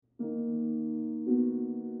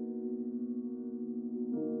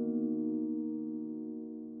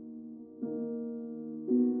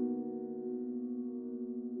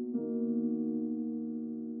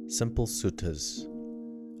Simple Suttas,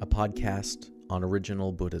 a podcast on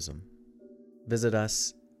original Buddhism. Visit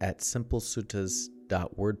us at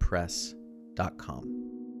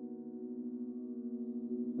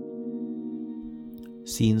simplesuttas.wordpress.com.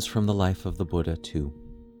 Scenes from the life of the Buddha 2.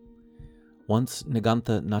 Once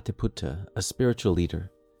Nigantha Natiputta, a spiritual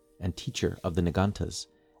leader and teacher of the Niganthas,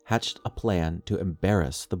 hatched a plan to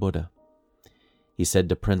embarrass the Buddha. He said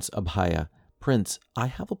to Prince Abhaya, "Prince, I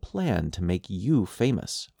have a plan to make you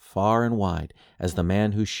famous, far and wide, as the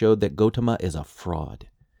man who showed that Gotama is a fraud.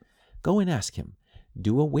 Go and ask him,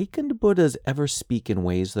 do awakened Buddhas ever speak in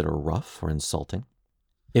ways that are rough or insulting?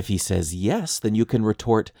 If he says yes, then you can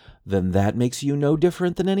retort, then that makes you no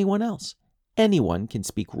different than anyone else. Anyone can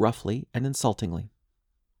speak roughly and insultingly.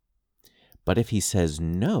 But if he says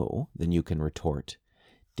no, then you can retort,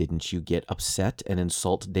 didn't you get upset and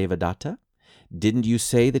insult Devadatta? Didn't you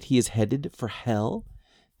say that he is headed for hell?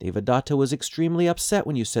 Devadatta was extremely upset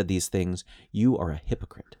when you said these things. You are a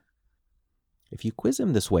hypocrite." If you quiz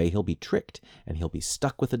him this way, he'll be tricked, and he'll be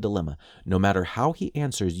stuck with a dilemma. No matter how he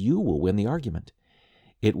answers, you will win the argument.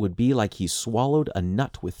 It would be like he swallowed a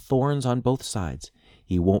nut with thorns on both sides.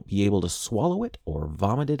 He won't be able to swallow it or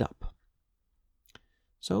vomit it up.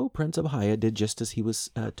 So Prince Abhaya did just as he was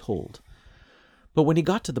told. But when he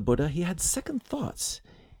got to the Buddha, he had second thoughts.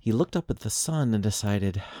 He looked up at the sun and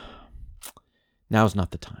decided, now's not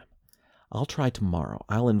the time. I'll try tomorrow.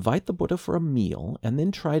 I'll invite the Buddha for a meal and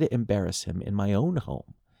then try to embarrass him in my own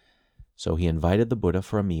home. So he invited the Buddha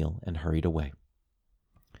for a meal and hurried away.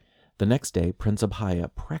 The next day, Prince Abhaya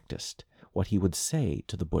practiced what he would say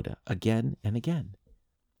to the Buddha again and again.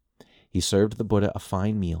 He served the Buddha a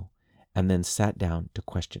fine meal and then sat down to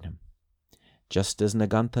question him. Just as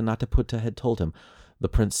Nigantha Natiputta had told him, the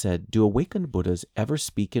prince said, "Do awakened Buddhas ever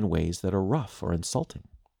speak in ways that are rough or insulting?"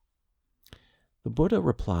 The Buddha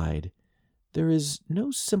replied, "There is no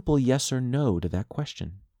simple yes or no to that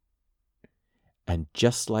question." And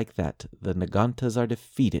just like that, the Niganthas are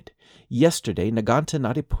defeated. Yesterday, Nigantha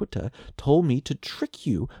Natiputta told me to trick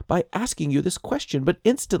you by asking you this question, but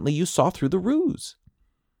instantly you saw through the ruse.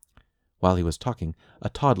 While he was talking, a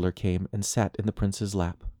toddler came and sat in the prince's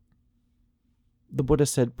lap. The Buddha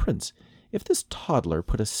said, "Prince, if this toddler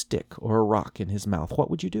put a stick or a rock in his mouth, what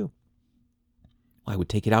would you do?" "I would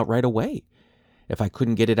take it out right away. If I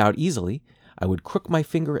couldn't get it out easily, I would crook my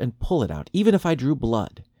finger and pull it out. Even if I drew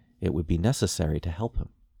blood, it would be necessary to help him."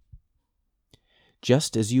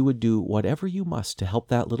 Just as you would do whatever you must to help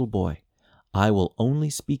that little boy, I will only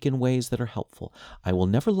speak in ways that are helpful. I will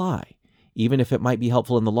never lie, even if it might be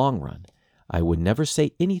helpful in the long run. I would never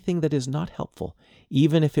say anything that is not helpful,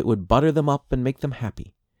 even if it would butter them up and make them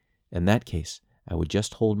happy. In that case, I would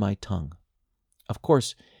just hold my tongue. Of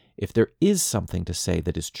course, if there is something to say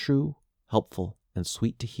that is true, helpful, and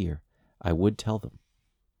sweet to hear, I would tell them.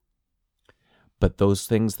 But those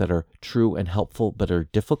things that are true and helpful but are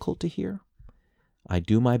difficult to hear, I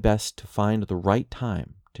do my best to find the right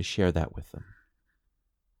time to share that with them.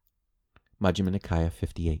 Majjhima Nikaya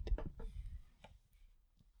 58.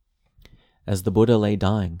 As the Buddha lay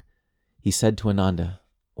dying, he said to Ananda,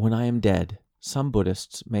 "When I am dead, some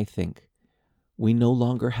Buddhists may think, we no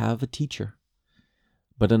longer have a teacher.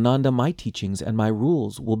 But Ananda, my teachings and my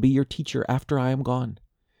rules will be your teacher after I am gone.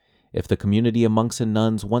 If the community of monks and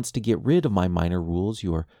nuns wants to get rid of my minor rules,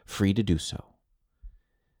 you are free to do so."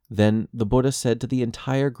 Then the Buddha said to the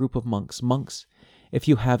entire group of monks, "Monks, if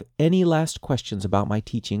you have any last questions about my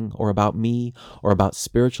teaching or about me or about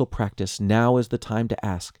spiritual practice, now is the time to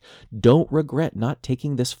ask. Don't regret not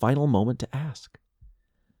taking this final moment to ask."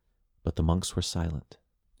 But the monks were silent.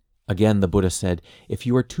 Again the Buddha said, "If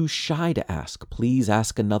you are too shy to ask, please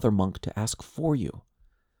ask another monk to ask for you."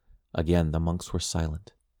 Again the monks were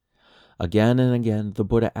silent. Again and again the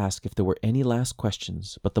Buddha asked if there were any last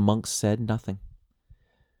questions, but the monks said nothing.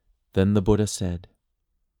 Then the Buddha said,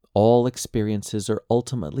 "All experiences are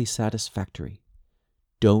ultimately satisfactory.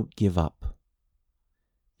 Don't give up."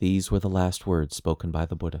 These were the last words spoken by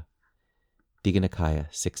the Buddha. Digha Nikaya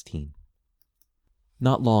 16.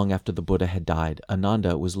 Not long after the Buddha had died,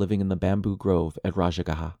 Ananda was living in the bamboo grove at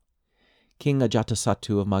Rajagaha. King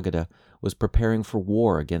Ajatasattu of Magadha was preparing for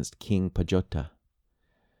war against King Pajota.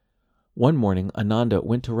 One morning, Ananda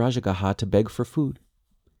went to Rajagaha to beg for food.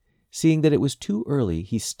 Seeing that it was too early,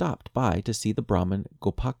 he stopped by to see the Brahmin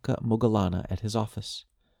Gopaka Moggallana at his office.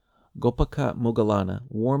 Gopaka Moggallana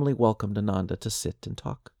warmly welcomed Ananda to sit and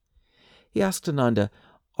talk. He asked Ananda,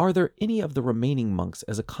 "Are there any of the remaining monks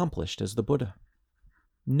as accomplished as the Buddha?"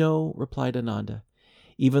 "No," replied Ananda.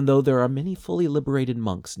 "Even though there are many fully liberated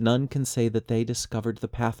monks, none can say that they discovered the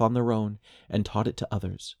path on their own and taught it to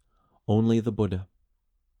others. Only the Buddha."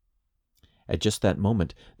 At just that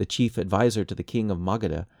moment, the chief advisor to the king of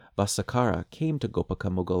Magadha, Vasakara, came to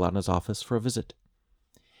Gopaka Mogallana's office for a visit.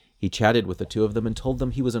 He chatted with the two of them and told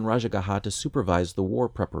them he was in Rajagaha to supervise the war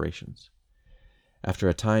preparations. After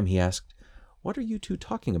a time, he asked, "What are you two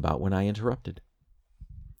talking about?" when I interrupted.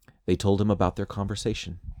 They told him about their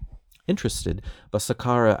conversation. Interested,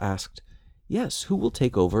 Vasakara asked, "Yes, who will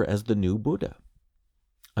take over as the new Buddha?"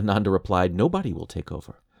 Ananda replied, "Nobody will take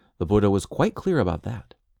over. The Buddha was quite clear about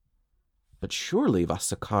that." "But surely,"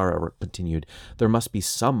 Vasakara continued, "there must be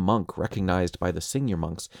some monk recognized by the senior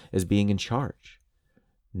monks as being in charge."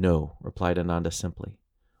 "No," replied Ananda simply.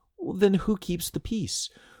 "Then who keeps the peace?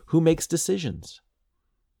 Who makes decisions?"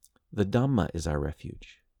 "The Dhamma is our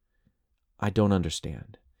refuge." "I don't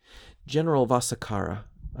understand." "General Vasakara,"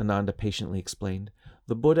 Ananda patiently explained,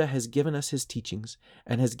 "the Buddha has given us his teachings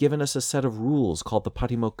and has given us a set of rules called the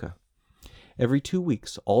Patimokkha. Every 2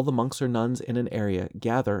 weeks, all the monks or nuns in an area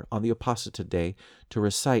gather on the Uposatha day to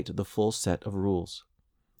recite the full set of rules.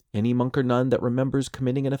 Any monk or nun that remembers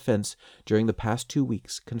committing an offense during the past 2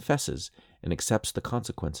 weeks confesses and accepts the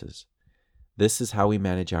consequences. This is how we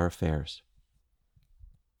manage our affairs."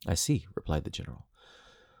 "I see," replied the general.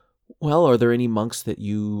 "Well, are there any monks that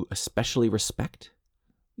you especially respect?"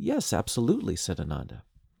 "Yes, absolutely," said Ananda.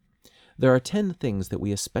 "There are 10 things that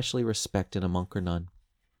we especially respect in a monk or nun.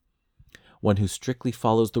 One who strictly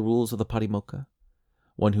follows the rules of the Patimokkha,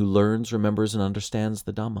 one who learns, remembers, and understands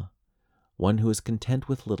the Dhamma, one who is content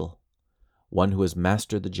with little, one who has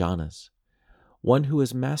mastered the jhanas, one who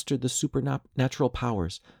has mastered the supernatural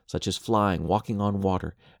powers such as flying, walking on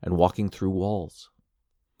water, and walking through walls,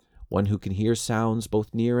 one who can hear sounds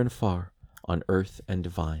both near and far, on earth and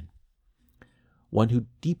divine, one who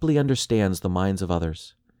deeply understands the minds of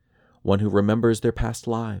others, one who remembers their past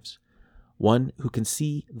lives, one who can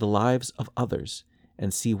see the lives of others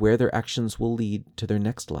and see where their actions will lead to their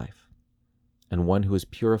next life, and one who is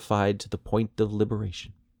purified to the point of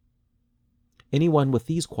liberation. Anyone with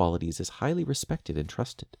these qualities is highly respected and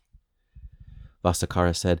trusted."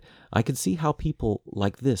 Vasakara said, "I could see how people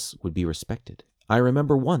like this would be respected. I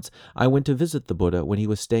remember once I went to visit the Buddha when he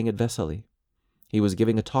was staying at Vesali. He was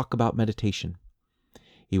giving a talk about meditation.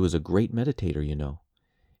 He was a great meditator, you know.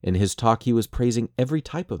 In his talk he was praising every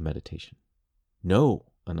type of meditation." "No,"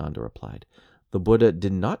 Ananda replied, "the Buddha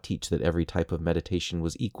did not teach that every type of meditation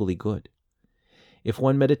was equally good. If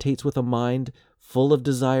one meditates with a mind full of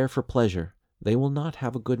desire for pleasure, they will not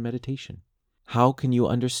have a good meditation. How can you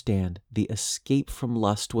understand the escape from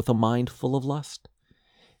lust with a mind full of lust?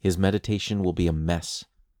 His meditation will be a mess.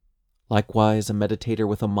 Likewise, a meditator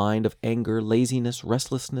with a mind of anger, laziness,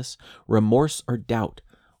 restlessness, remorse, or doubt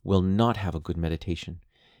will not have a good meditation.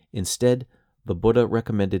 Instead, the Buddha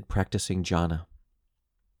recommended practicing jhana."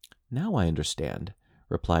 "Now I understand,"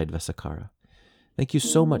 replied Vasakara. "Thank you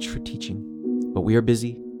so much for teaching, but we are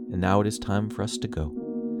busy, and now it is time for us to go."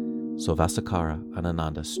 So Vasakara and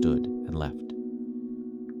Ananda stood and left.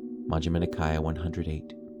 Majjhima Nikaya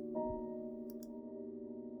 108.